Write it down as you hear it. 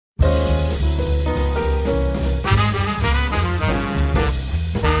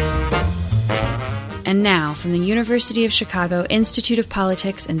And now, from the University of Chicago Institute of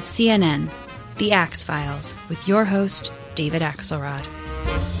Politics and CNN, The Axe Files, with your host, David Axelrod.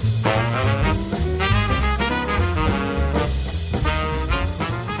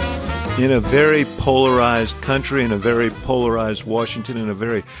 In a very polarized country, in a very polarized Washington, in a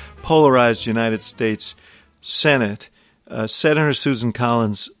very polarized United States Senate, Senator Susan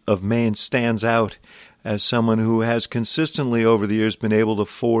Collins of Maine stands out as someone who has consistently over the years been able to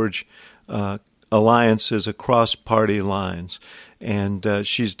forge alliances across party lines. And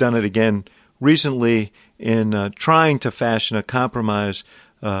she's done it again recently in trying to fashion a compromise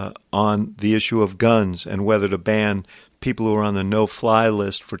on the issue of guns and whether to ban people who are on the no-fly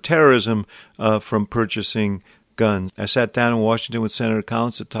list for terrorism from purchasing guns. I sat down in Washington with Senator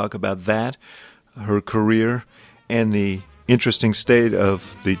Collins to talk about that, her career, and the interesting state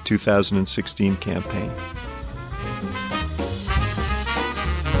of the 2016 campaign.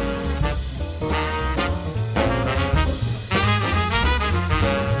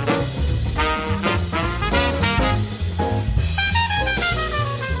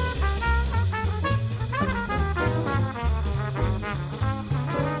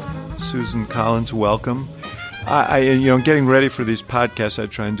 Susan Collins, welcome. Getting ready for these podcasts, I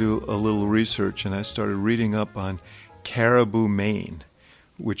try and do a little research, and I started reading up on Caribou, Maine,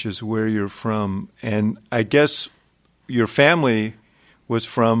 which is where you're from. And I guess your family was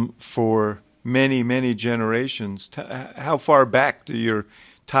from for many, many generations. How far back do your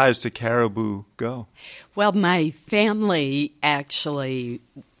ties to Caribou go? Well, my family actually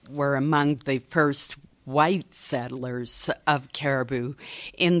were among the first white settlers of Caribou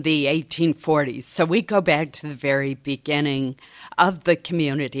in the 1840s. So we go back to the very beginning of the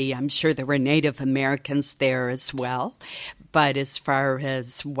community. I'm sure there were Native Americans there as well. But as far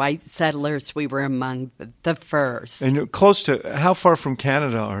as white settlers, we were among the first. And you're close to, how far from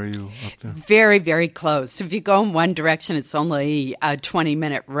Canada are you up there? Very, very close. If you go in one direction, it's only a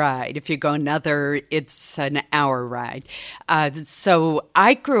 20-minute ride. If you go another, it's an hour ride. So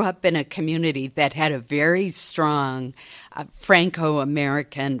I grew up in a community that had a very strong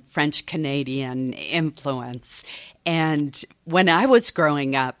Franco-American, French-Canadian influence. And when I was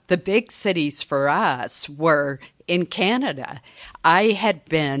growing up, the big cities for us were in Canada. I had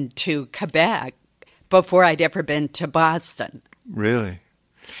been to Quebec before I'd ever been to Boston. Really?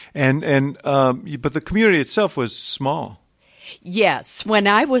 But the community itself was small. Yes. When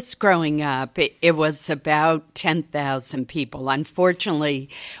I was growing up, it was about 10,000 people. Unfortunately,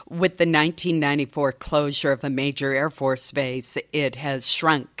 with the 1994 closure of a major Air Force base, it has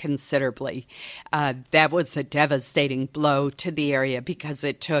shrunk considerably. That was a devastating blow to the area because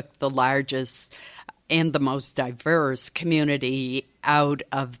it took the largest and the most diverse community out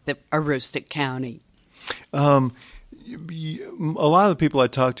of the Aroostook County. A lot of the people I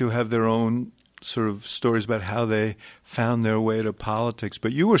talk to have their own sort of stories about how they found their way to politics,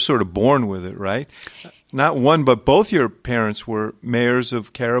 but you were sort of born with it, right? Not one, but both your parents were mayors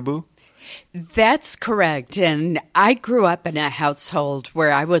of Caribou? That's correct. And I grew up in a household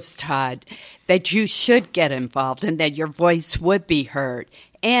where I was taught that you should get involved and that your voice would be heard,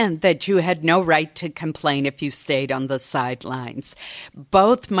 and that you had no right to complain if you stayed on the sidelines.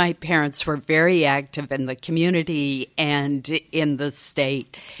 Both my parents were very active in the community and in the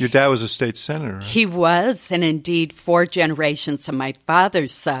state. Your dad was a state senator, right? He was, and indeed 4 generations on my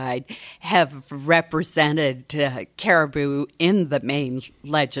father's side have represented Caribou in the Maine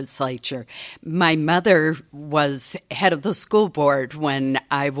legislature. My mother was head of the school board when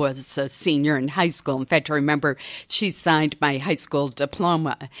I was a senior in high school. In fact, I remember she signed my high school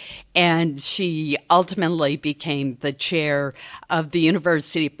diploma. And she ultimately became the chair of the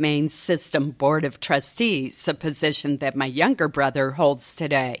University of Maine System Board of Trustees, a position that my younger brother holds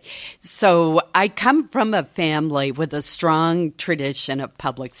today. So I come from a family with a strong tradition of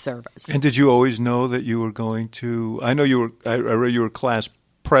public service. And did you always know that you were going to, I read you were class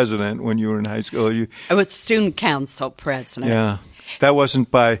president when you were in high school. I was student council president. Yeah. That wasn't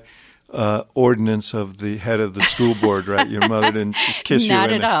by ordinance of the head of the school board, right? Your mother didn't just kiss you. Not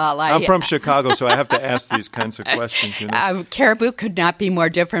at all. I'm from Chicago, so I have to ask these kinds of questions. Caribou could not be more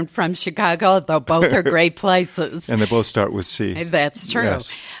different from Chicago, though both are great places. And they both start with C. That's true.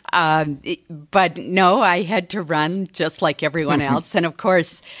 Yes. But no, I had to run just like everyone else. And of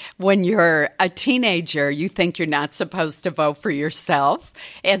course, when you're a teenager, you think you're not supposed to vote for yourself.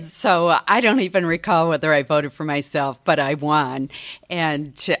 And so I don't even recall whether I voted for myself, but I won.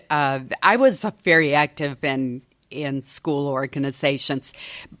 And I was very active in school organizations.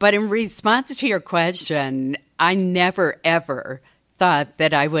 But in response to your question, I never, ever thought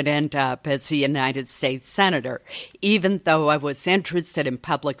that I would end up as a United States Senator, even though I was interested in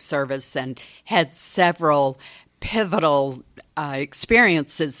public service and had several pivotal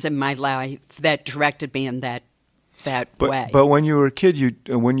experiences in my life that directed me in that way. But when you were a kid,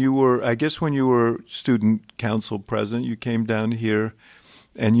 when you were student council president, you came down here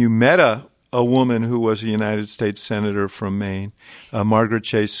and you met a woman who was a United States Senator from Maine, Margaret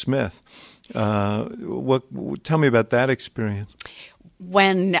Chase Smith. Tell me about that experience.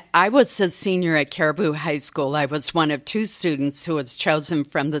 When I was a senior at Caribou High School, I was one of 2 students who was chosen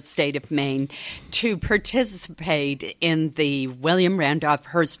from the state of Maine to participate in the William Randolph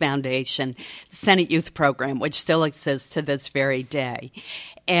Hearst Foundation Senate Youth Program, which still exists to this very day.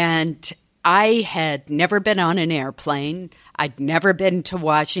 And I had never been on an airplane. I'd never been to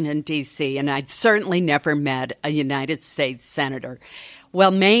Washington, D.C., and I'd certainly never met a United States senator. Well,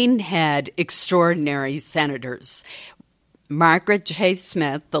 Maine had extraordinary senators. Margaret Chase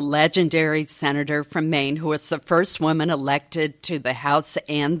Smith, the legendary senator from Maine, who was the first woman elected to the House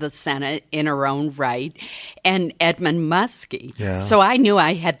and the Senate in her own right, and Edmund Muskie. Yeah. So I knew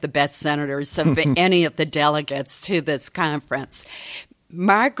I had the best senators of any of the delegates to this conference.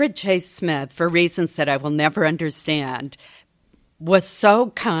 Margaret Chase Smith, for reasons that I will never understand, was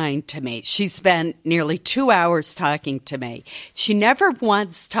so kind to me. She spent nearly 2 hours talking to me. She never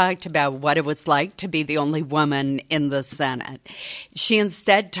once talked about what it was like to be the only woman in the Senate. She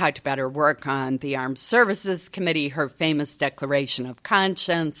instead talked about her work on the Armed Services Committee, her famous Declaration of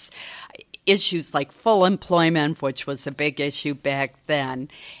Conscience, issues like full employment, which was a big issue back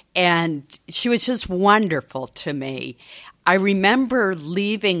then. And she was just wonderful to me. I remember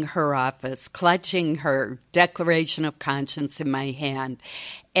leaving her office, clutching her Declaration of Conscience in my hand,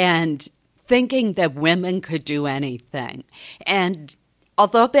 and thinking that women could do anything. And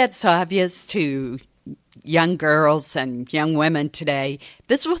although that's obvious to young girls and young women today,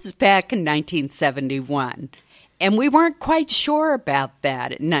 this was back in 1971. And we weren't quite sure about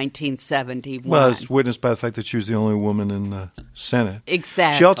that in 1971. Well, it's witnessed by the fact that she was the only woman in the Senate.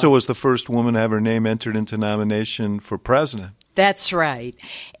 Exactly. She also was the first woman to have her name entered into nomination for president. That's right.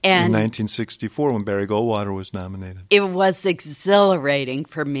 And in 1964, when Barry Goldwater was nominated. It was exhilarating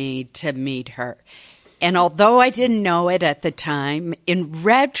for me to meet her. And although I didn't know it at the time, in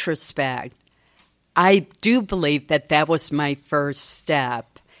retrospect, I do believe that that was my first step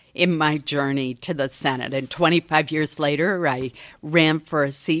in my journey to the Senate. And 25 years later, I ran for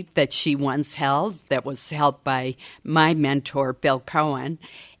a seat that she once held, that was held by my mentor, Bill Cohen.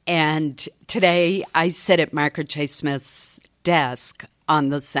 And today, I sit at Margaret Chase Smith's desk on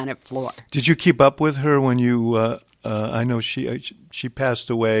the Senate floor. Did you keep up with her when you I know she passed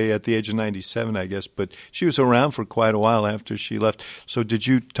away at the age of 97, I guess, but she was around for quite a while after she left. So did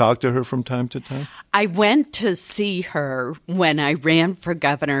you talk to her from time to time? I went to see her when I ran for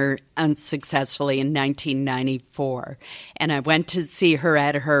governor unsuccessfully in 1994. And I went to see her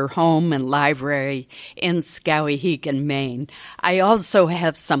at her home and library in Skowhegan, Maine. I also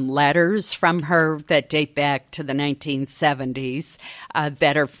have some letters from her that date back to the 1970s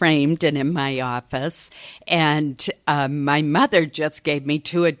that are framed and in my office. And my mother just gave me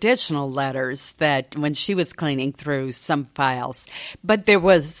 2 additional letters that when she was cleaning through some files. But there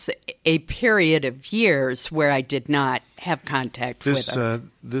was a period of years where I did not have contact with her.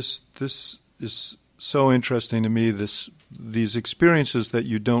 This is so interesting to me, these experiences that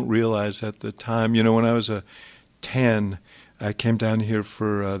you don't realize at the time. You know, when I was 10, I came down here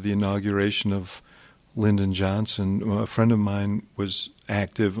for the inauguration of Lyndon Johnson. A friend of mine was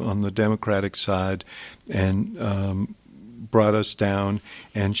active on the Democratic side and brought us down,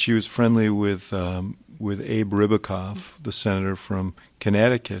 and she was friendly with Abe Ribicoff, the senator from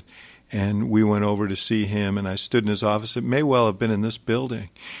Connecticut, and we went over to see him, and I stood in his office. It may well have been in this building,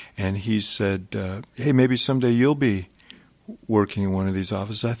 and he said, hey, maybe someday you'll be working in one of these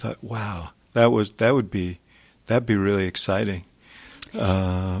offices. I thought, wow, that'd be really exciting.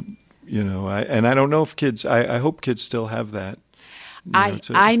 You know, I don't know if kids, I hope kids still have that.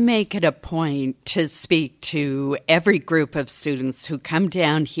 I make it a point to speak to every group of students who come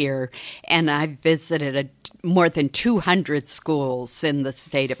down here, and I've visited more than 200 schools in the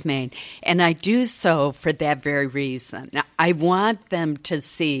state of Maine, and I do so for that very reason. I want them to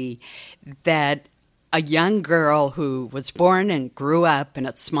see that a young girl who was born and grew up in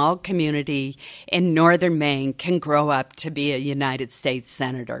a small community in northern Maine can grow up to be a United States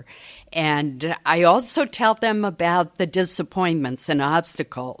senator. And I also tell them about the disappointments and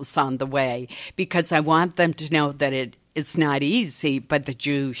obstacles on the way, because I want them to know that it's not easy, but that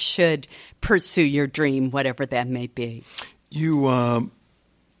you should pursue your dream, whatever that may be. You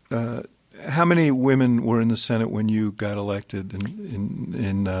how many women were in the Senate when you got elected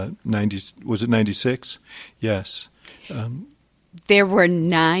in 90? Was it 96? Yes. There were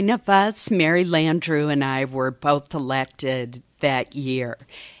 9 of us. Mary Landrieu and I were both elected that year.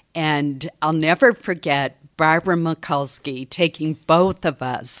 And I'll never forget Barbara Mikulski taking both of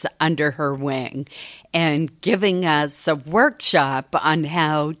us under her wing and giving us a workshop on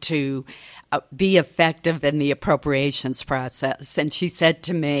how to be effective in the appropriations process. And she said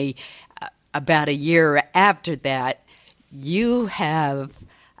to me about a year after that, you have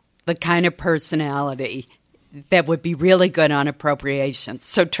the kind of personality that would be really good on appropriations.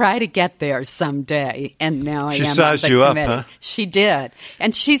 So try to get there someday. And now I am on the committee. She sized you up, huh? She did.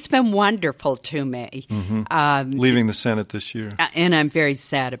 And she's been wonderful to me. Leaving the Senate this year. And I'm very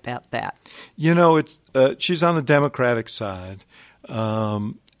sad about that. You know, she's on the Democratic side.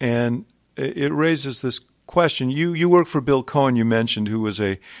 And it raises this question. You worked for Bill Cohen, you mentioned, who was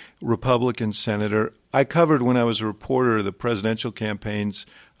a Republican senator. I covered, when I was a reporter, the presidential campaigns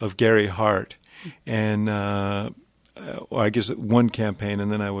of Gary Hart. And I guess one campaign,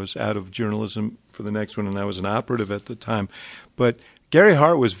 and then I was out of journalism for the next one, and I was an operative at the time. But Gary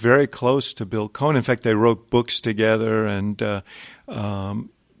Hart was very close to Bill Cohen. In fact, they wrote books together, and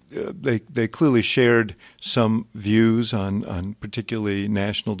they clearly shared some views on particularly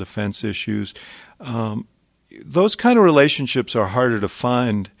national defense issues. Those kind of relationships are harder to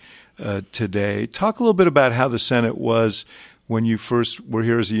find today. Talk a little bit about how the Senate was when you first were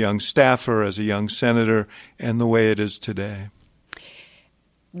here as a young staffer, as a young senator, and the way it is today.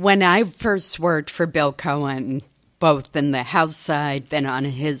 When I first worked for Bill Cohen, both in the House side, then on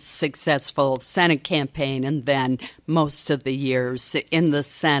his successful Senate campaign, and then most of the years in the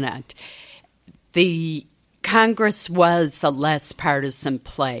Senate, the Congress was a less partisan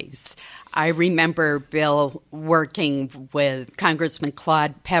place. I remember Bill working with Congressman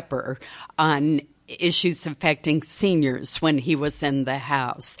Claude Pepper on issues affecting seniors when he was in the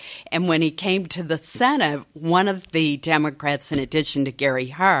House. And when he came to the Senate, one of the Democrats, in addition to Gary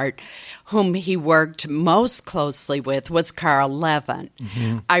Hart, whom he worked most closely with, was Carl Levin.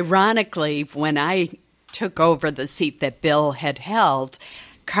 Mm-hmm. Ironically, when I took over the seat that Bill had held,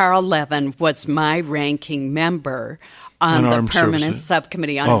 Carl Levin was my ranking member on the Permanent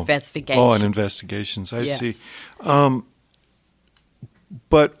Subcommittee on Investigations. Oh, on investigations. I see.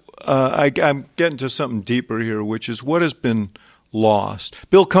 But I'm getting to something deeper here, which is what has been lost.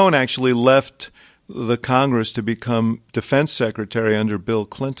 Bill Cohen actually left the Congress to become defense secretary under Bill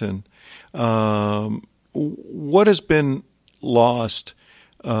Clinton. What has been lost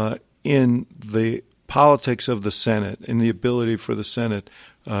in the politics of the Senate, in the ability for the Senate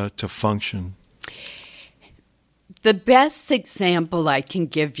to function? The best example I can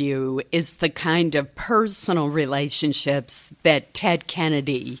give you is the kind of personal relationships that Ted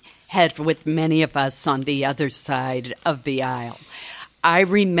Kennedy had with many of us on the other side of the aisle. I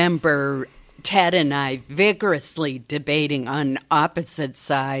remember Ted and I vigorously debating on opposite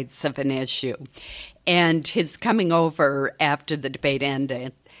sides of an issue, and his coming over after the debate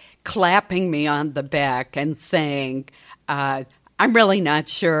ended, clapping me on the back and saying, I'm really not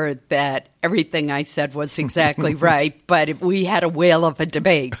sure that everything I said was exactly right, but we had a whale of a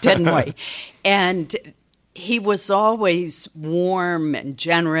debate, didn't we? And he was always warm and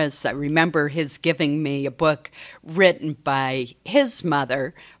generous. I remember his giving me a book written by his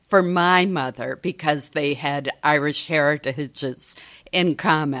mother for my mother because they had Irish heritages in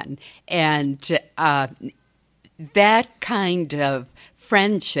common. And that kind of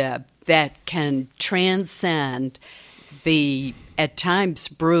friendship that can transcend the, at times,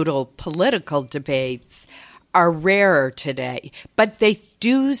 brutal political debates are rarer today, but they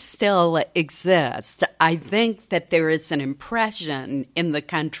do still exist. I think that there is an impression in the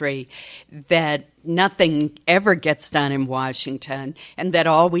country that nothing ever gets done in Washington and that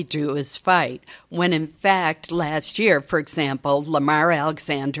all we do is fight, when in fact last year, for example, Lamar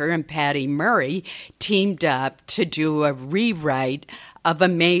Alexander and Patty Murray teamed up to do a rewrite of a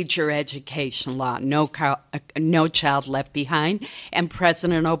major education law, No Child Left Behind, and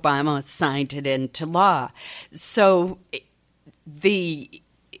President Obama signed it into law. So the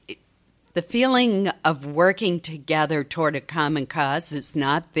feeling of working together toward a common cause is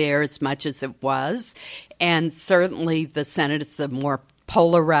not there as much as it was, and certainly the Senate is a more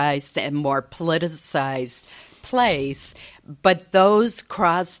polarized and more politicized place, but those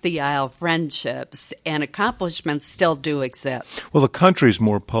cross-the-aisle friendships and accomplishments still do exist. Well, the country's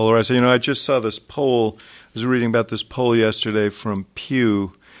more polarized. You know, I just saw this poll. I was reading about this poll yesterday from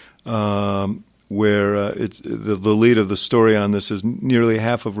Pew, where it's the lead of the story on this is nearly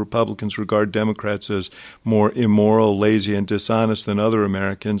half of Republicans regard Democrats as more immoral, lazy, and dishonest than other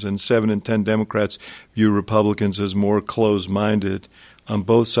Americans, and 7 in 10 Democrats view Republicans as more closed-minded. On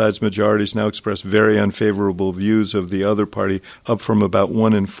both sides, majorities now express very unfavorable views of the other party, up from about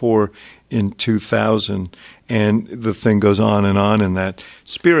 1 in 4 in 2000. And the thing goes on in that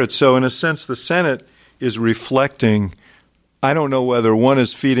spirit. So in a sense, the Senate is reflecting, I don't know whether one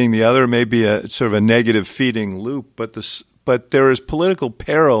is feeding the other, maybe a sort of a negative feeding loop, but there is political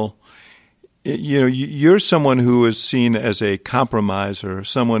peril. You know, you're someone who is seen as a compromiser,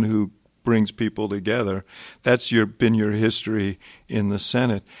 someone who brings people together. That's been your history in the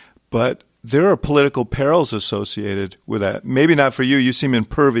Senate. But there are political perils associated with that. Maybe not for you. You seem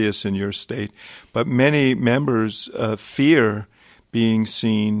impervious in your state. But many members fear being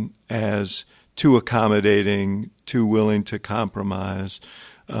seen as too accommodating, too willing to compromise.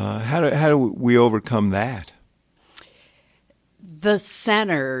 How do we overcome that? The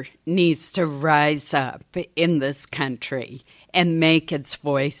center needs to rise up in this country and make its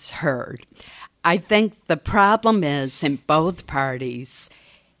voice heard. I think the problem is in both parties,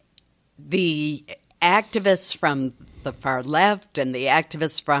 the activists from the far left and the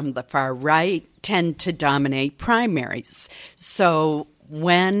activists from the far right tend to dominate primaries. So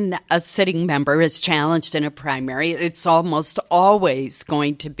when a sitting member is challenged in a primary, it's almost always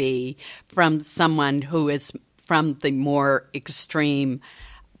going to be from someone who is from the more extreme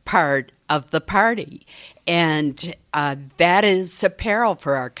part of the party. And that is a peril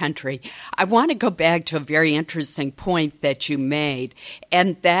for our country. I want to go back to a very interesting point that you made,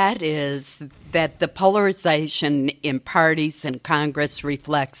 and that is that the polarization in parties and Congress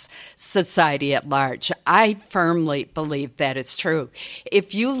reflects society at large. I firmly believe that is true.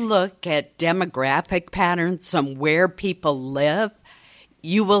 If you look at demographic patterns on where people live,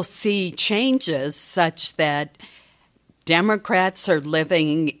 you will see changes such that Democrats are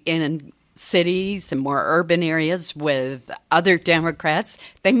living in cities and more urban areas with other Democrats.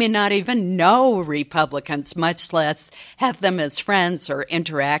 They may not even know Republicans, much less have them as friends or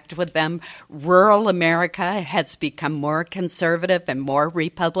interact with them. Rural America has become more conservative and more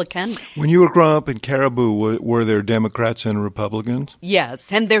Republican. When you were growing up in Caribou, were there Democrats and Republicans?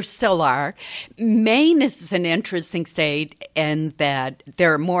 Yes, and there still are. Maine is an interesting state in that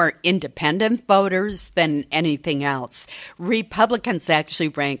there are more independent voters than anything else. Republicans actually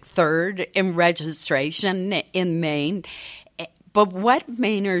rank third in registration in Maine. But what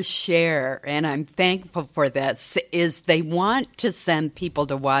Mainers share, and I'm thankful for this, is they want to send people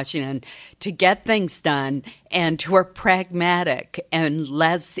to Washington to get things done and who are pragmatic and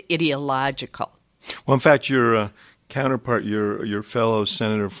less ideological. Well, in fact, your counterpart, your fellow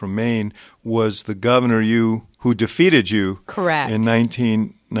senator from Maine, was the governor who defeated you. Correct. In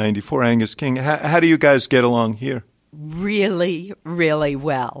 1994, Angus King. How do you guys get along here? Really, really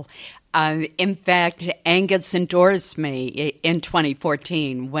well. In fact, Angus endorsed me in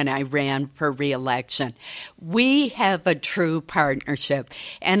 2014 when I ran for re-election. We have a true partnership.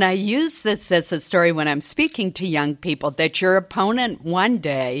 And I use this as a story when I'm speaking to young people, that your opponent one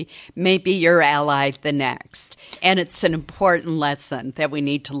day may be your ally the next. And it's an important lesson that we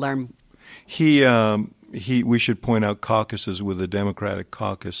need to learn. We should point out caucuses with the Democratic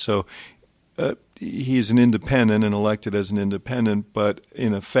caucus. So he's an independent and elected as an independent, but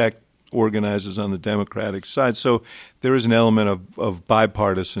in effect organizes on the Democratic side. So there is an element of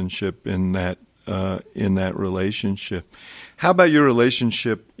bipartisanship in that relationship. How about your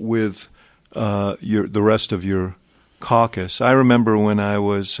relationship with the rest of your caucus? I remember when I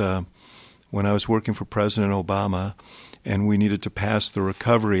was working for President Obama, and we needed to pass the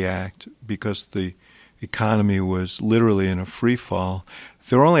Recovery Act because the economy was literally in a free fall.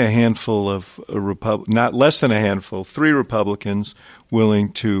 There were only a handful of not less than a handful, 3 Republicans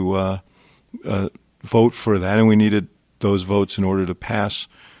willing to vote for that, and we needed those votes in order to pass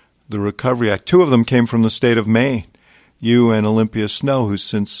the Recovery Act. 2 of them came from the state of Maine, you and Olympia Snowe, who's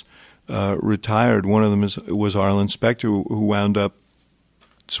since retired. One of them was Arlen Specter, who wound up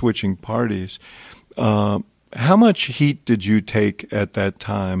switching parties. How much heat did you take at that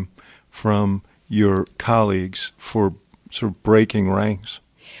time from your colleagues for sort of breaking ranks?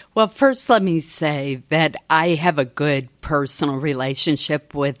 Well, first let me say that I have a good personal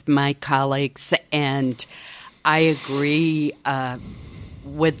relationship with my colleagues, and I agree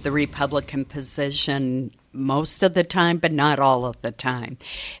with the Republican position most of the time, but not all of the time.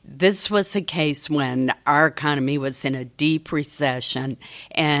 This was a case when our economy was in a deep recession,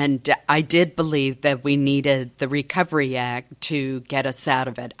 and I did believe that we needed the Recovery Act to get us out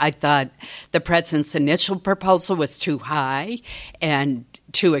of it. I thought the president's initial proposal was too high and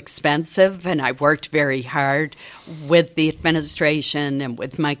too expensive, and I worked very hard with the administration and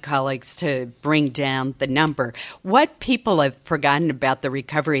with my colleagues to bring down the number. What people have forgotten about the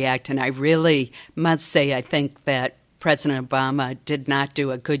Recovery Act, and I really must say I think that President Obama did not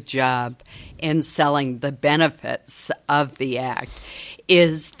do a good job in selling the benefits of the act,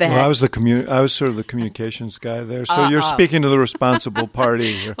 is that... Well, I was sort of the communications guy there, so you're speaking to the responsible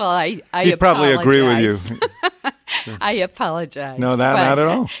party here. Well, I He'd probably agree with you. I apologize. No, not at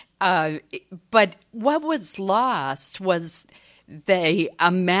all. But what was lost was the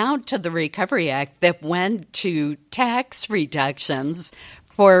amount of the Recovery Act that went to tax reductions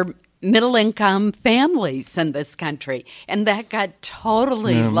for middle-income families in this country, and that got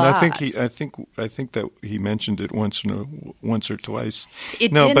totally lost. I think that he mentioned it once or twice.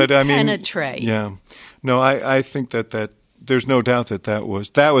 It didn't penetrate. Yeah, no, I think that there's no doubt that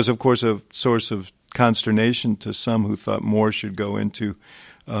was of course a source of consternation to some who thought more should go into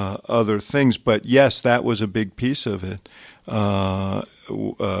other things. But yes, that was a big piece of it.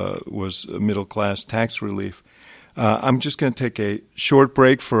 Was middle-class tax relief. I'm just going to take a short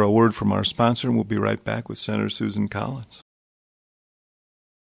break for a word from our sponsor, and we'll be right back with Senator Susan Collins.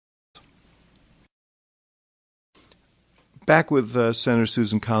 Back with Senator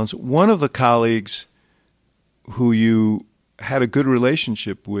Susan Collins. One of the colleagues who you had a good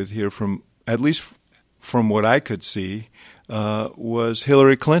relationship with here, at least from what I could see, was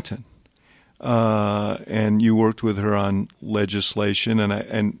Hillary Clinton. And you worked with her on legislation,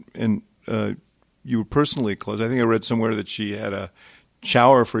 and you were personally close. I think I read somewhere that she had a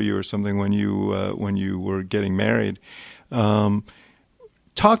shower for you or something when you were getting married.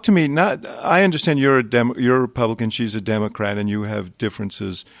 Talk to me. I understand you're a Republican, she's a Democrat, and you have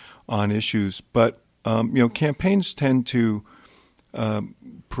differences on issues. But campaigns tend to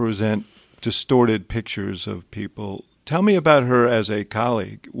present distorted pictures of people. Tell me about her as a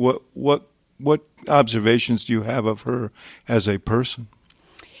colleague. What observations do you have of her as a person?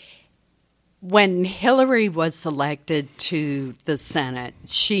 When Hillary was elected to the Senate,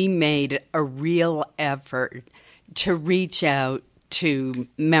 she made a real effort to reach out to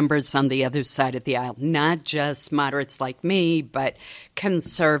members on the other side of the aisle, not just moderates like me, but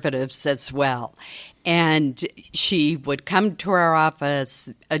conservatives as well. And she would come to our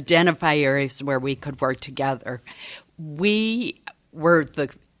office, identify areas where we could work together. We were the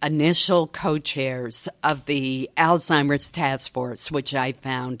initial co-chairs of the Alzheimer's Task Force, which I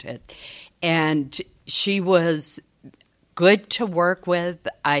founded. And she was good to work with.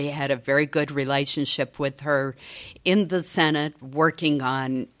 I had a very good relationship with her in the Senate, working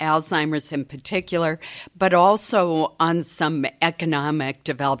on Alzheimer's in particular, but also on some economic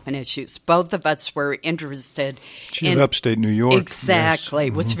development issues. Both of us were interested in upstate New York. Exactly.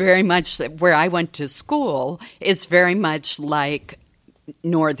 Yes. It was very much where I went to school is very much like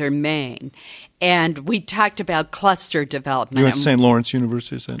northern Maine. And we talked about cluster development. You went to St. Lawrence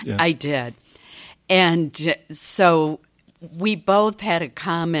University, is that? Yeah. I did. And so we both had a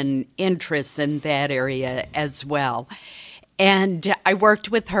common interest in that area as well. And I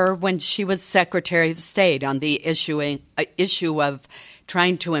worked with her when she was Secretary of State on the issue of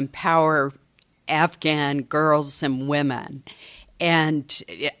trying to empower Afghan girls and women, and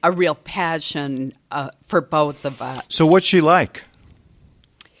a real passion for both of us. So what's she like?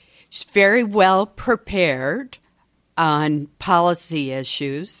 She's very well prepared on policy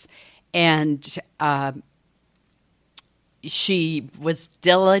issues, and she was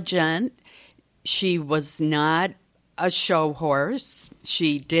diligent. She was not a show horse.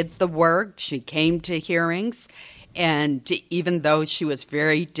 She did the work. She came to hearings, and even though she was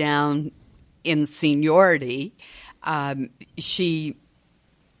very down in seniority, she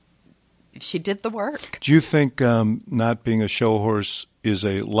did the work. Do you think not being a show horse is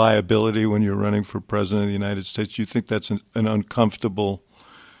a liability when you're running for president of the United States? Do you think that's an uncomfortable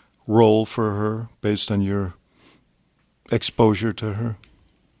role for her based on your exposure to her?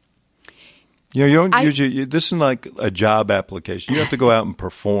 You don't usually. This is like a job application. You have to go out and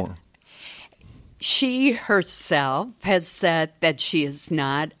perform. She herself has said that she is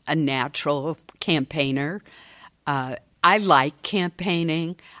not a natural campaigner. I like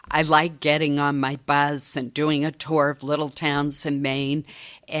campaigning. I like getting on my bus and doing a tour of little towns in Maine,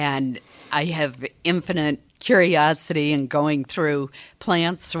 and I have infinite curiosity in going through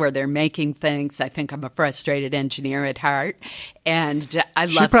plants where they're making things. I think I'm a frustrated engineer at heart, and I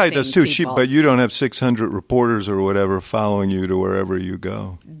love. She probably does too. People. But you don't have 600 reporters or whatever following you to wherever you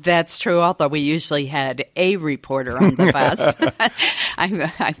go. That's true. Although we usually had a reporter on the bus,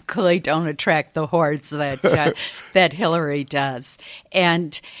 I clearly don't attract the hordes that Hillary does.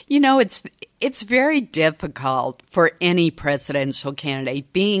 And it's It's very difficult for any presidential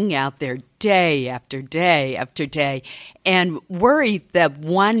candidate being out there day after day after day and worried that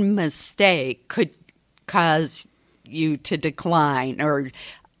one mistake could cause you to decline. Or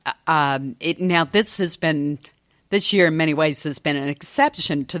now this year in many ways has been an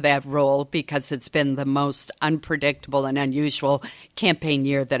exception to that rule because it's been the most unpredictable and unusual campaign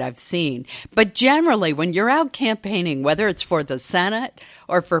year that I've seen. But generally, when you're out campaigning, whether it's for the Senate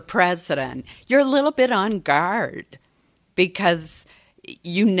or for president, you're a little bit on guard because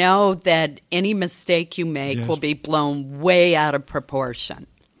you know that any mistake you make will be blown way out of proportion.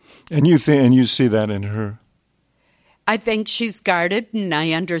 And you see that in her? I think she's guarded, and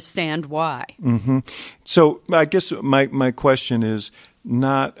I understand why. Mm-hmm. So I guess my question is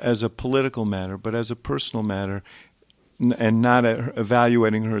not as a political matter, but as a personal matter, and not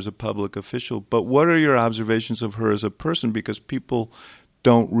evaluating her as a public official. But what are your observations of her as a person? Because people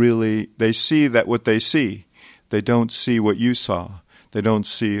don't really – they see that what they see. They don't see what you saw. They don't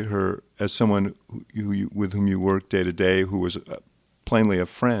see her as someone with whom you work day to day, who was plainly a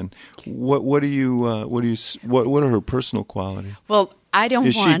friend. What are her personal qualities? Well, I don't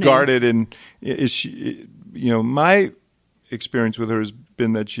want to. Is she guarded, and is she? My experience with her has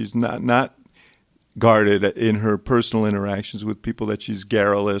been that she's not guarded in her personal interactions with people. That she's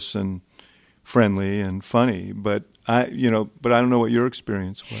garrulous and friendly and funny, but I don't know what your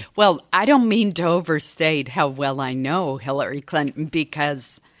experience was. Well, I don't mean to overstate how well I know Hillary Clinton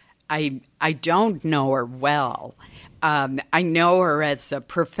because I don't know her well. I know her as a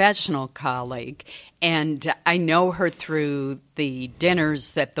professional colleague, and I know her through the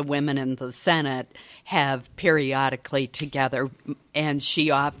dinners that the women in the Senate have periodically together, and she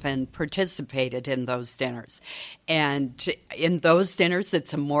often participated in those dinners. And in those dinners,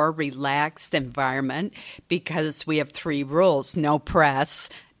 it's a more relaxed environment because we have 3 rules: no press,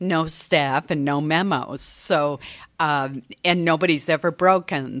 no staff, and no memos. So, and nobody's ever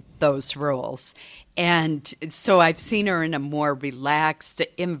broken those rules. And so I've seen her in a more relaxed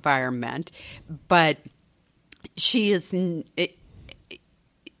environment, but she is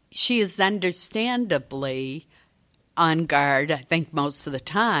understandably on guard, I think, most of the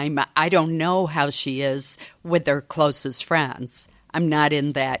time. I don't know how she is with her closest friends. I'm not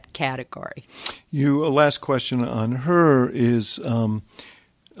in that category. A last question on her is her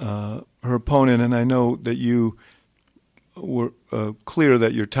opponent, and I know that you were clear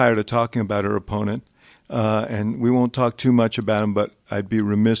that you're tired of talking about her opponent, and we won't talk too much about him, but I'd be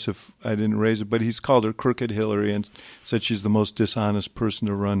remiss if I didn't raise it. But he's called her Crooked Hillary and said she's the most dishonest person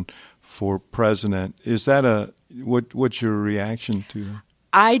to run for president. Is that what's your reaction to that?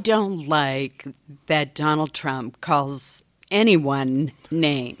 I don't like that Donald Trump calls anyone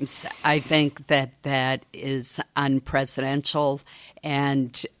names. I think that is unpresidential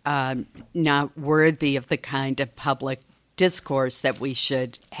and not worthy of the kind of public discourse that we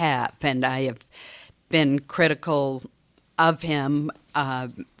should have. And I have been critical of him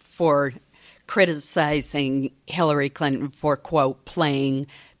for criticizing Hillary Clinton for, quote, playing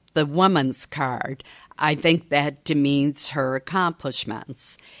the woman's card. I think that demeans her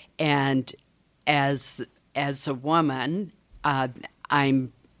accomplishments. And as a woman,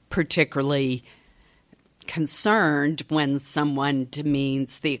 I'm particularly concerned when someone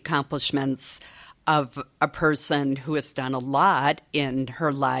demeans the accomplishments of a person who has done a lot in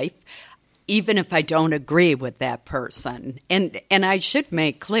her life, even if I don't agree with that person. And I should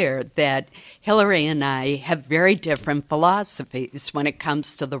make clear that Hillary and I have very different philosophies when it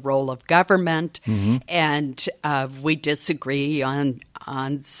comes to the role of government, and we disagree on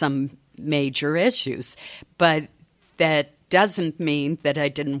some major issues. But that doesn't mean that I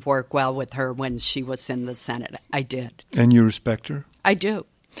didn't work well with her when she was in the Senate. I did. And you respect her? I do.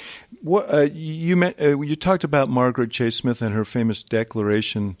 What you talked about Margaret Chase Smith and her famous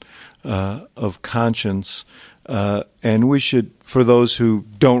Declaration of Conscience, and we should, for those who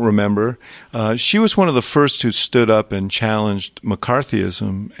don't remember, she was one of the first who stood up and challenged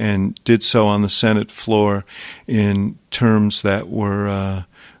McCarthyism and did so on the Senate floor in terms that were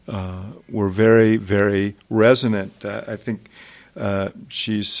very, very resonant. I think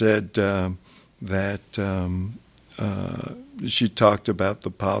she said that she talked about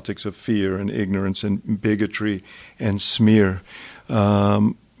the politics of fear and ignorance and bigotry and smear.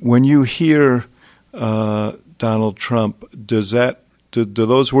 When you hear Donald Trump, do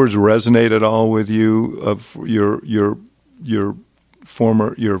those words resonate at all with you? Of your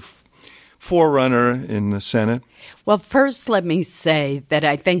forerunner in the Senate? Well, first let me say that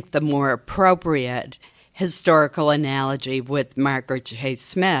I think the more appropriate historical analogy with Margaret Chase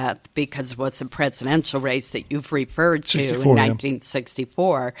Smith, because it was a presidential race that you've referred to in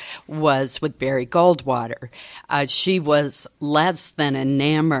 1964, was with Barry Goldwater. She was less than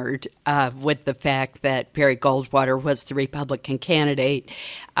enamored with the fact that Barry Goldwater was the Republican candidate.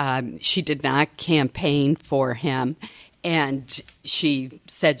 She did not campaign for him, and she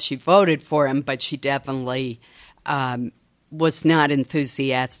said she voted for him, but she definitely was not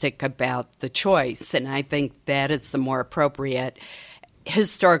enthusiastic about the choice, and I think that is the more appropriate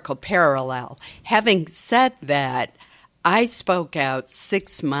historical parallel. Having said that, I spoke out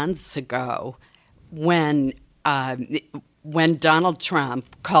 6 months ago when Donald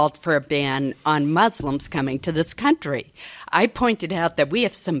Trump called for a ban on Muslims coming to this country. I pointed out that we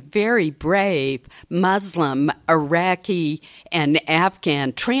have some very brave Muslim, Iraqi, and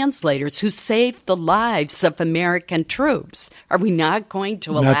Afghan translators who saved the lives of American troops. Are we not going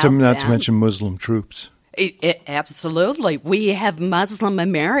to allow them? Not to mention Muslim troops. Absolutely. We have Muslim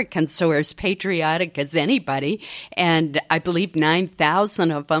Americans who are as patriotic as anybody, and I believe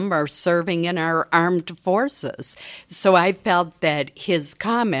 9,000 of them are serving in our armed forces. So I felt that his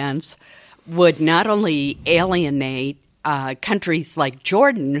comments would not only alienate countries like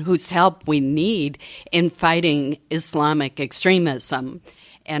Jordan, whose help we need in fighting Islamic extremism.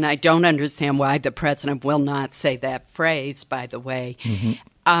 And I don't understand why the president will not say that phrase, by the way. Mm-hmm.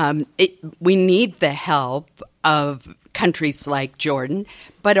 We need the help of countries like Jordan,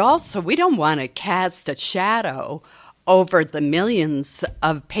 but also we don't want to cast a shadow over the millions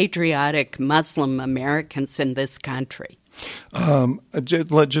of patriotic Muslim Americans in this country.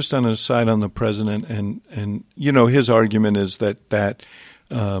 Just on a side on the president, and you know, his argument is that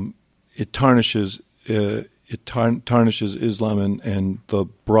it tarnishes Islam and the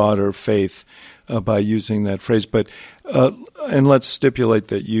broader faith by using that phrase. But and let's stipulate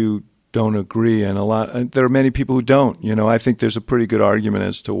that you don't agree, and there are many people who don't. You know, I think there's a pretty good argument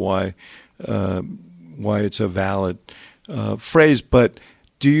as to why it's a valid phrase. But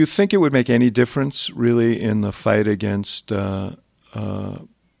do you think it would make any difference, really, in the fight against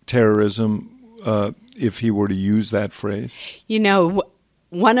terrorism if he were to use that phrase? You know,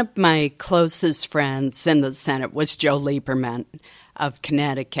 one of my closest friends in the Senate was Joe Lieberman of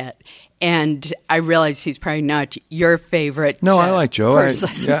Connecticut. And I realize he's probably not your favorite No, I like Joe.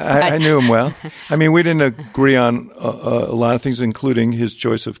 I knew him well. I mean, we didn't agree on a lot of things, including his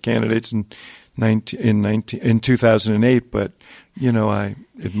choice of candidates in 2008, but, you know, I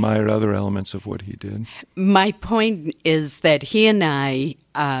admired other elements of what he did. My point is that he and I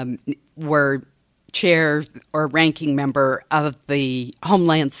were chair or ranking member of the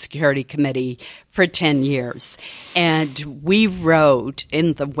Homeland Security Committee for 10 years. And we wrote,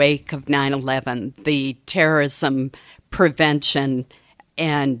 in the wake of 9/11, the Terrorism Prevention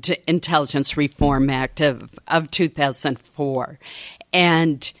and Intelligence Reform Act of 2004.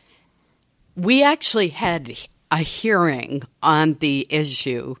 And we actually had a hearing on the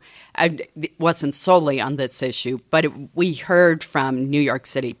issue. It wasn't solely on this issue, but we heard from New York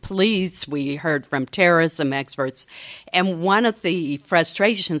City police, we heard from terrorism experts, and one of the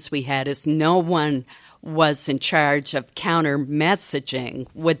frustrations we had is no one was in charge of counter-messaging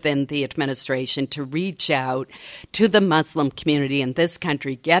within the administration to reach out to the Muslim community in this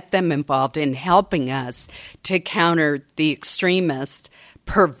country, get them involved in helping us to counter the extremist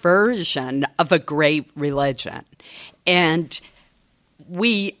perversion of a great religion. And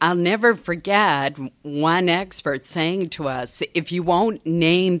I'll never forget one expert saying to us, if you won't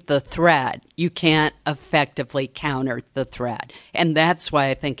name the threat, you can't effectively counter the threat. And that's why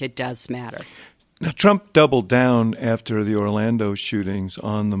I think it does matter. Now, Trump doubled down after the Orlando shootings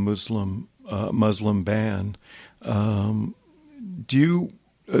on the Muslim ban.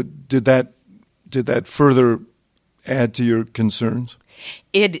 Did that further add to your concerns?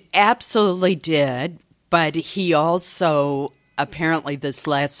 It absolutely did, but he also apparently this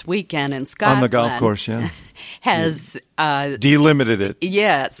last weekend in Scotland on the golf course, has delimited it.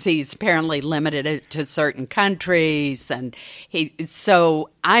 Yes, he's apparently limited it to certain countries, and so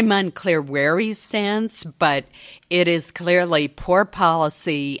I'm unclear where he stands, but it is clearly poor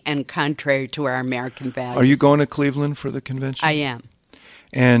policy and contrary to our American values. Are you going to Cleveland for the convention? I am.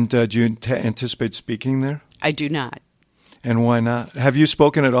 And do you anticipate speaking there? I do not. And why not? Have you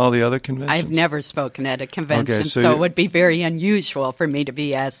spoken at all the other conventions? I've never spoken at a convention, okay, so it would be very unusual for me to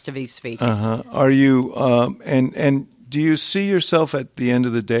be asked to be speaking. Are you? And do you see yourself at the end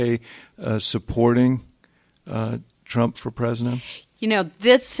of the day supporting Trump for president? You know,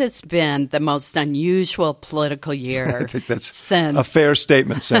 this has been the most unusual political year. I think that's a fair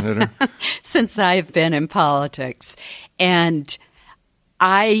statement, Senator. Since I've been in politics, and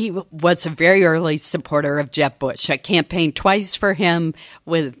I was a very early supporter of Jeb Bush. I campaigned twice for him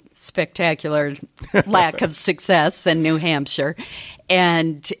with spectacular lack of success in New Hampshire.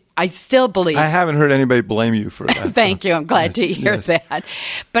 And I still believe... I haven't heard anybody blame you for that. Thank you. I'm glad to hear that.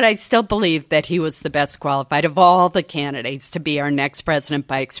 But I still believe that he was the best qualified of all the candidates to be our next president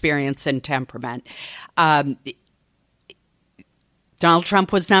by experience and temperament. Donald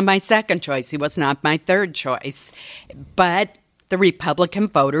Trump was not my second choice. He was not my third choice. But the Republican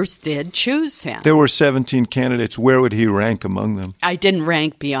voters did choose him. There were 17 candidates. Where would he rank among them? I didn't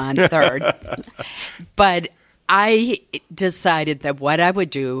rank beyond third. But I decided that what I would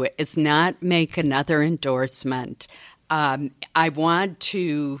do is not make another endorsement. I want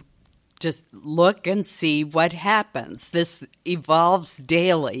to just look and see what happens. This evolves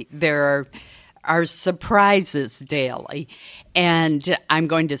daily. There are surprises daily. And I'm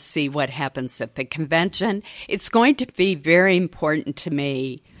going to see what happens at the convention. It's going to be very important to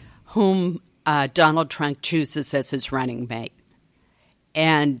me whom Donald Trump chooses as his running mate.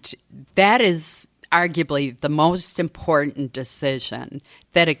 And that is arguably the most important decision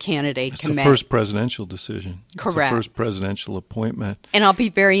that a candidate can make. It's the first presidential decision. Correct. It's the first presidential appointment. And I'll be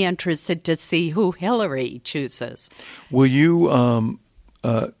very interested to see who Hillary chooses. Will you,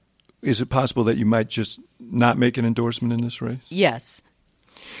 is it possible that you might just not make an endorsement in this race? Yes.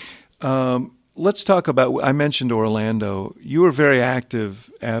 Let's talk about, I mentioned Orlando. You were very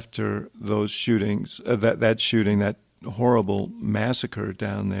active after those shootings, that shooting, that horrible massacre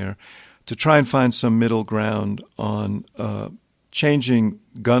down there, to try and find some middle ground on changing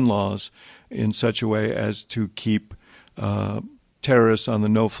gun laws in such a way as to keep terrorists on the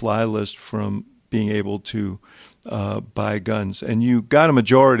no-fly list from being able to buy guns. And you got a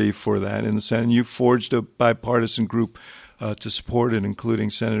majority for that in the Senate. And you forged a bipartisan group to support it,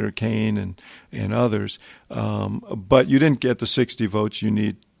 including Senator Kaine and others. But you didn't get the 60 votes you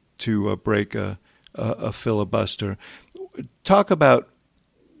need to break a filibuster. Talk about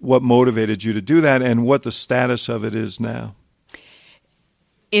what motivated you to do that and what the status of it is now.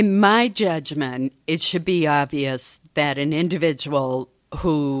 In my judgment, it should be obvious that an individual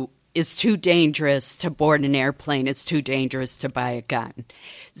who is too dangerous to board an airplane is too dangerous to buy a gun.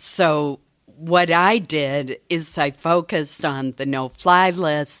 So what I did is I focused on the no-fly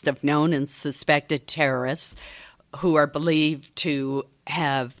list of known and suspected terrorists who are believed to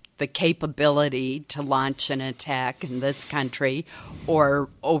have the capability to launch an attack in this country or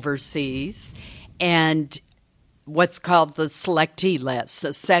overseas, and what's called the selectee list,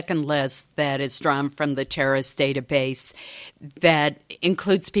 a second list that is drawn from the terrorist database that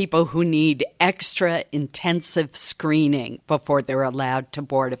includes people who need extra intensive screening before they're allowed to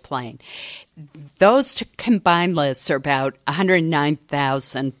board a plane. Those two combined lists are about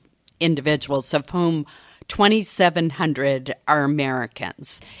 109,000 individuals, of whom 2,700 are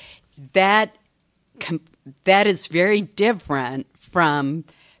Americans. That is very different from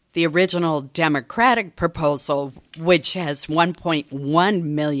the original Democratic proposal, which has 1.1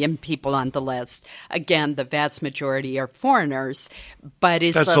 million people on the list. Again, the vast majority are foreigners, but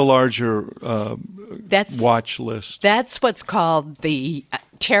that's a larger watch list. That's what's called the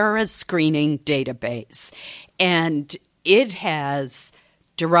terrorist screening database, and it has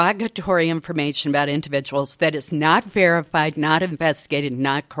derogatory information about individuals that is not verified, not investigated,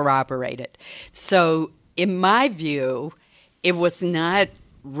 not corroborated. So, in my view, it was not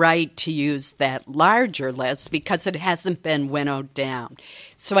right to use that larger list because it hasn't been winnowed down.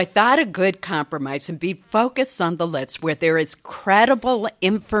 So I thought a good compromise would be focused on the list where there is credible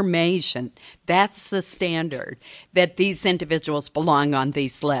information. That's the standard, that these individuals belong on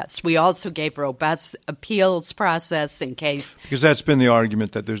these lists. We also gave robust appeals process in case... Because that's been the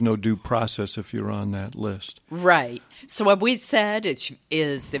argument, that there's no due process if you're on that list. Right. So what we said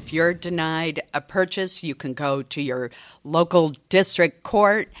is if you're denied a purchase, you can go to your local district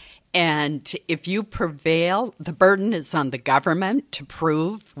court, and if you prevail, the burden is on the government to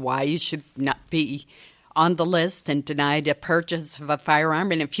prove why you should not be on the list and denied a purchase of a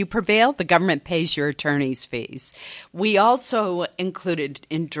firearm. And if you prevail, the government pays your attorney's fees. We also included,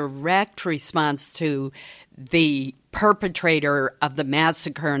 in direct response to the perpetrator of the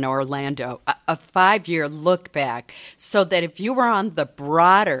massacre in Orlando, a 5-year look back, so that if you were on the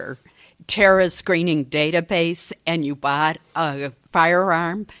broader terrorist screening database and you bought a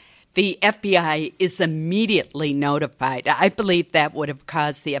firearm, the FBI is immediately notified. I believe that would have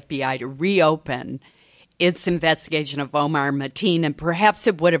caused the FBI to reopen its investigation of Omar Mateen, and perhaps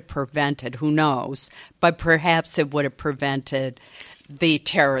it would have prevented, who knows, but perhaps it would have prevented the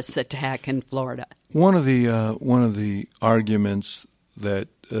terrorist attack in Florida. One of the arguments that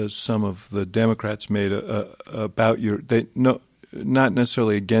some of the Democrats made about not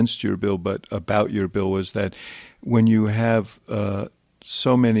necessarily against your bill, but about your bill, was that when you have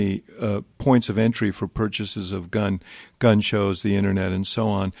so many points of entry for purchases of gun shows, the internet, and so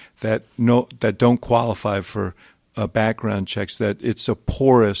on, that don't qualify for background checks, that it's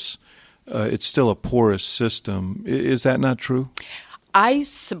still a porous system. Is that not true? I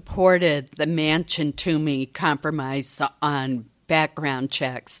supported the Manchin-Toomey compromise on background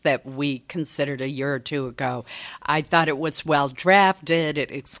checks that we considered a year or two ago. I thought it was well drafted. It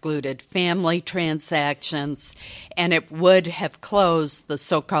excluded family transactions, and it would have closed the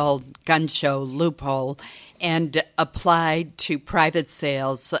so-called gun show loophole and applied to private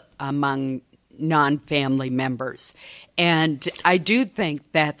sales among non-family members. And I do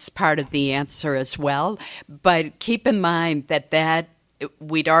think that's part of the answer as well. But keep in mind that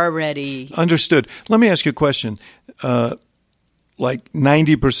we'd already... Understood. Let me ask you a question. Like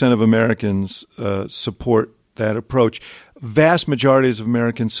 90% of Americans support that approach. Vast majorities of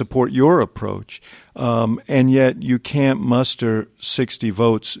Americans support your approach. And yet you can't muster 60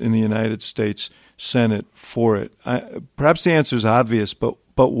 votes in the United States Senate for it. Perhaps the answer is obvious, but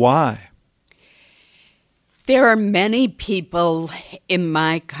why? There are many people in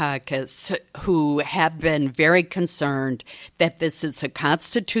my caucus who have been very concerned that this is a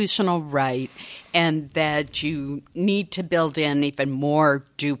constitutional right and that you need to build in even more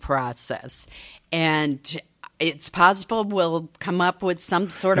due process. And it's possible we'll come up with some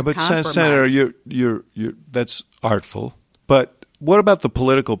sort of compromise. But Senator, you're that's artful. But what about the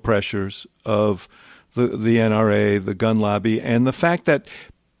political pressures of the NRA, the gun lobby, and the fact that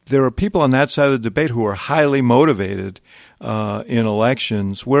there are people on that side of the debate who are highly motivated in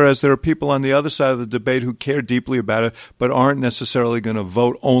elections, whereas there are people on the other side of the debate who care deeply about it but aren't necessarily going to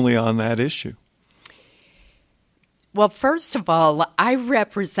vote only on that issue? Well, first of all, I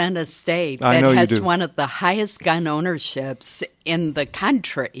represent a state that has one of the highest gun ownerships in the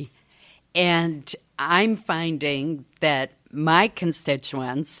country. And I'm finding that my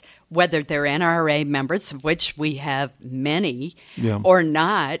constituents, whether they're NRA members, of which we have many, or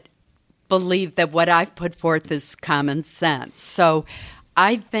not, believe that what I've put forth is common sense. So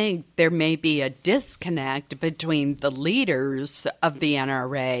I think there may be a disconnect between the leaders of the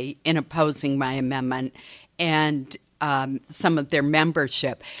NRA in opposing my amendment and some of their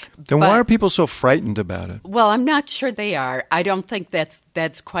membership. Then why are people so frightened about it? Well, I'm not sure they are. I don't think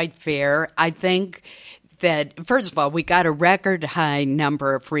that's quite fair. I think that, first of all, we got a record high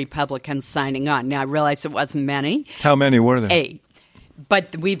number of Republicans signing on. Now, I realize it wasn't many. How many were there? 8.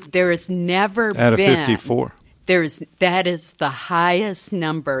 But there has never been. Out of 54. That is the highest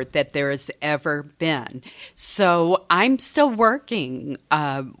number that there has ever been. So I'm still working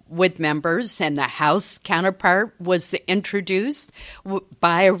with members, and the House counterpart was introduced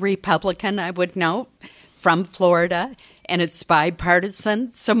by a Republican, I would note, from Florida, and it's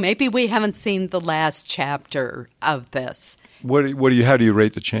bipartisan. So maybe we haven't seen the last chapter of this. How do you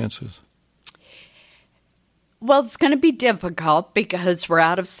rate the chances? Well, it's going to be difficult because we're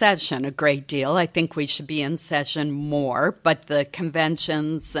out of session a great deal. I think we should be in session more, but the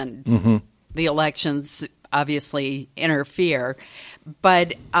conventions and the elections obviously interfere.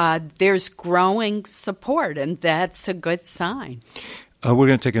 But there's growing support, and that's a good sign. We're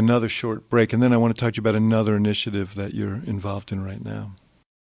going to take another short break, and then I want to talk to you about another initiative that you're involved in right now.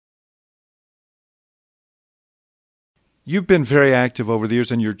 You've been very active over the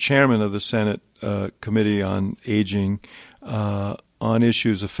years, and you're chairman of the Senate Committee on Aging on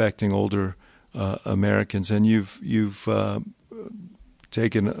issues affecting older Americans. And you've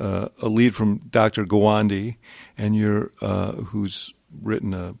taken a lead from Dr. Gawande, and who's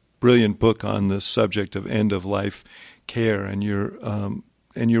written a brilliant book on the subject of end-of-life care, and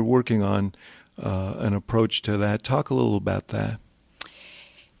you're working on an approach to that. Talk a little about that.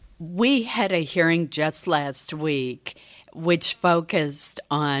 We had a hearing just last week which focused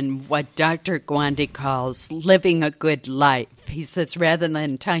on what Dr. Gawande calls living a good life. He says rather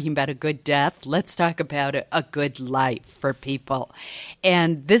than talking about a good death, let's talk about a good life for people.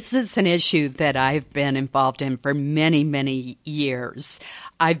 And this is an issue that I've been involved in for many, many years.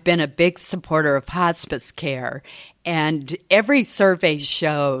 I've been a big supporter of hospice care, and every survey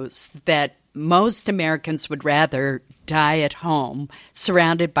shows that most Americans would rather die at home,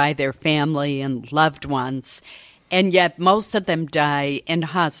 surrounded by their family and loved ones, and yet most of them die in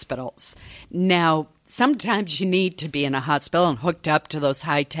hospitals. Now, sometimes you need to be in a hospital and hooked up to those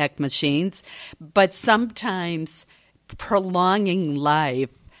high-tech machines, but sometimes prolonging life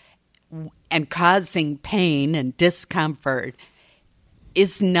and causing pain and discomfort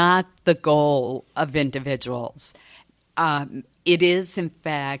is not the goal of individuals. It is, in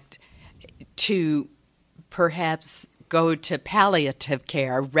fact, to perhaps go to palliative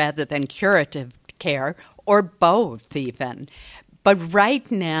care rather than curative care, or both even. But right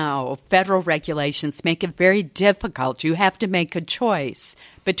now, federal regulations make it very difficult. You have to make a choice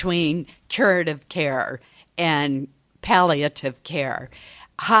between curative care and palliative care.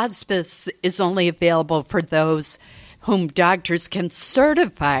 Hospice is only available for those whom doctors can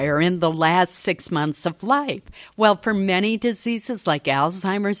certify are in the last 6 months of life. Well, for many diseases like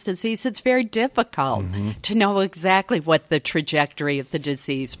Alzheimer's disease, it's very difficult to know exactly what the trajectory of the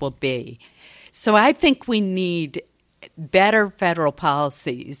disease will be. So I think we need better federal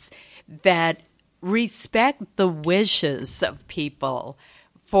policies that respect the wishes of people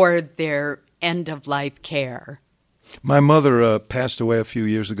for their end-of-life care. My mother passed away a few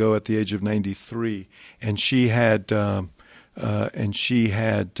years ago at the age of 93, and she had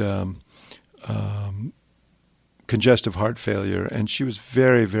congestive heart failure, and she was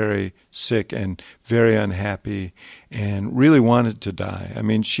very, very sick and very unhappy and really wanted to die. I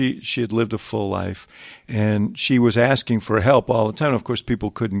mean, she had lived a full life, and she was asking for help all the time. Of course,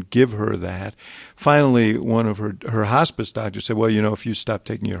 people couldn't give her that. Finally, one of her hospice doctors said, well, you know, if you stop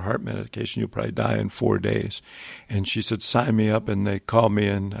taking your heart medication, you'll probably die in 4 days. And she said, sign me up, and they called me,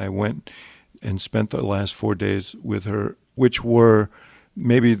 and I went and spent the last 4 days with her, which were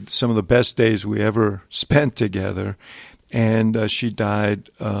maybe some of the best days we ever spent together. And she died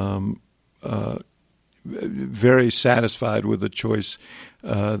very satisfied with the choice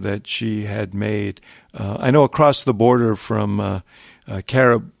that she had made. I know across the border from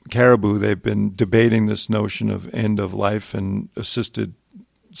Caribou, they've been debating this notion of end of life and assisted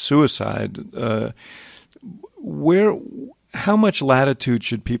suicide. How much latitude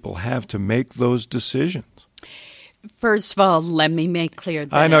should people have to make those decisions? First of all, let me make clear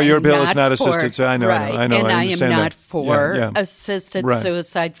that I know your bill is not for, assisted, so I know. Right, I know. And I am not that. for Yeah. assisted Right.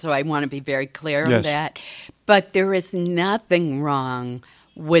 suicide, so I want to be very clear Yes. on that. But there is nothing wrong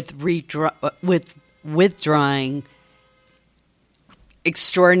with withdrawing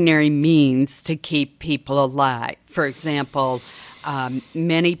extraordinary means to keep people alive. For example,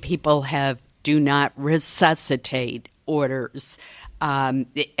 many people have do not resuscitate orders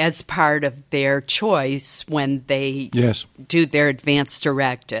as part of their choice when they do their advance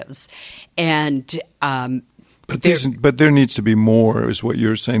directives. And but there needs to be more, is what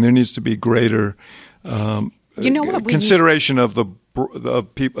you're saying. There needs to be greater consideration of the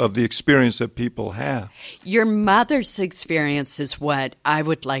experience that people have. Your mother's experience is what I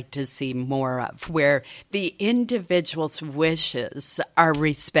would like to see more of, where the individual's wishes are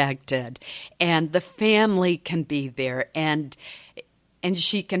respected and the family can be there and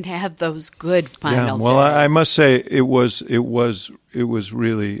she can have those good final days. Well, I must say it was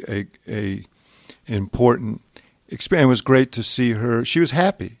really a important experience. It was great to see her. She was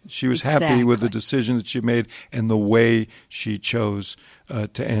happy. She was happy with the decision that she made and the way she chose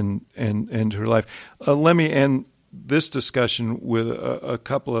to end her life. Let me end this discussion with a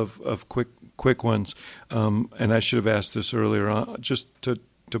couple of quick ones. And I should have asked this earlier on, just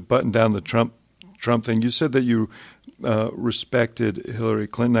to button down the Trump thing. You said that you respected Hillary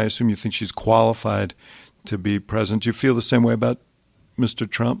Clinton. I assume you think she's qualified to be president. Do you feel the same way about Mr.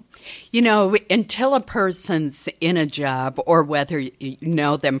 Trump? You know, until a person's in a job, or whether you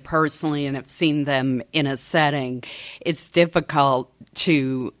know them personally and have seen them in a setting, it's difficult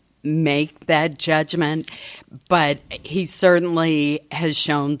to make that judgment. But he certainly has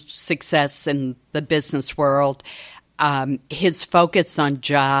shown success in the business world. His focus on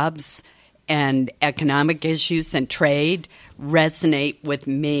jobs and economic issues and trade resonate with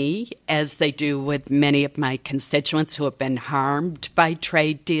me, as they do with many of my constituents who have been harmed by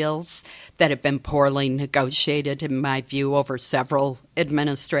trade deals that have been poorly negotiated, in my view, over several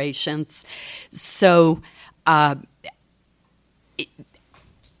administrations. So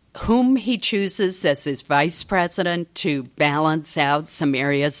whom he chooses as his vice president to balance out some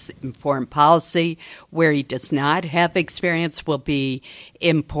areas in foreign policy where he does not have experience will be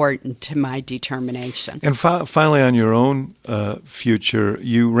important to my determination. And finally, on your own future,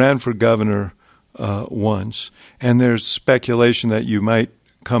 you ran for governor once, and there's speculation that you might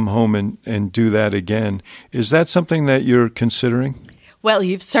come home and do that again. Is that something that you're considering? Well,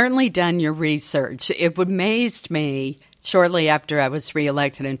 you've certainly done your research. It amazed me. Shortly after I was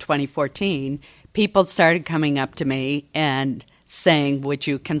reelected in 2014, people started coming up to me and saying, would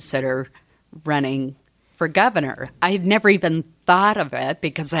you consider running for governor? I had never even thought of it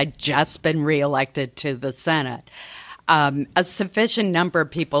because I'd just been reelected to the Senate. A sufficient number of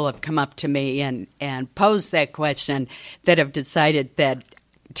people have come up to me and posed that question that have decided that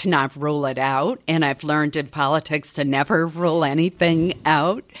to not rule it out. And I've learned in politics to never rule anything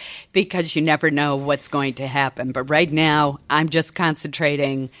out because you never know what's going to happen. But right now, I'm just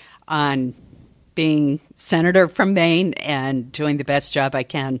concentrating on being senator from Maine and doing the best job I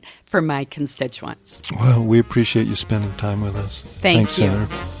can for my constituents. Well, we appreciate you spending time with us. Thanks, you. Senator.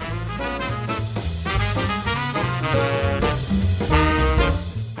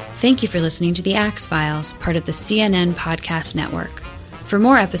 Thank you for listening to The Axe Files, part of the CNN Podcast Network. For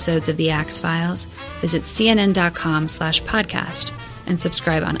more episodes of The Axe Files, visit cnn.com/podcast and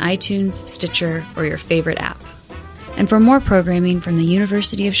subscribe on iTunes, Stitcher, or your favorite app. And for more programming from the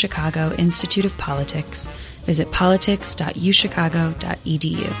University of Chicago Institute of Politics, visit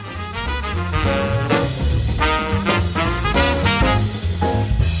politics.uchicago.edu.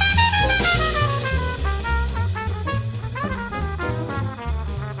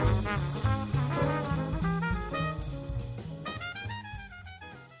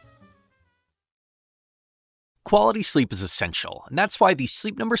 Quality sleep is essential, and that's why the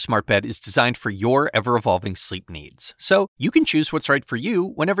Sleep Number Smart Bed is designed for your ever-evolving sleep needs. So you can choose what's right for you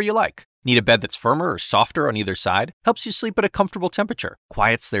whenever you like. Need a bed that's firmer or softer on either side? Helps you sleep at a comfortable temperature.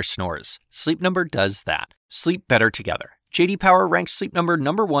 Quiets their snores. Sleep Number does that. Sleep better together. J.D. Power ranks Sleep Number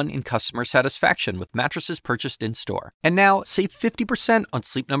 #1 in customer satisfaction with mattresses purchased in-store. And now, save 50% on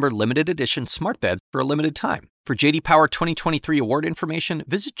Sleep Number limited edition smart beds for a limited time. For J.D. Power 2023 award information,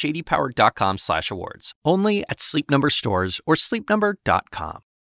 visit jdpower.com/awards. Only at Sleep Number stores or sleepnumber.com.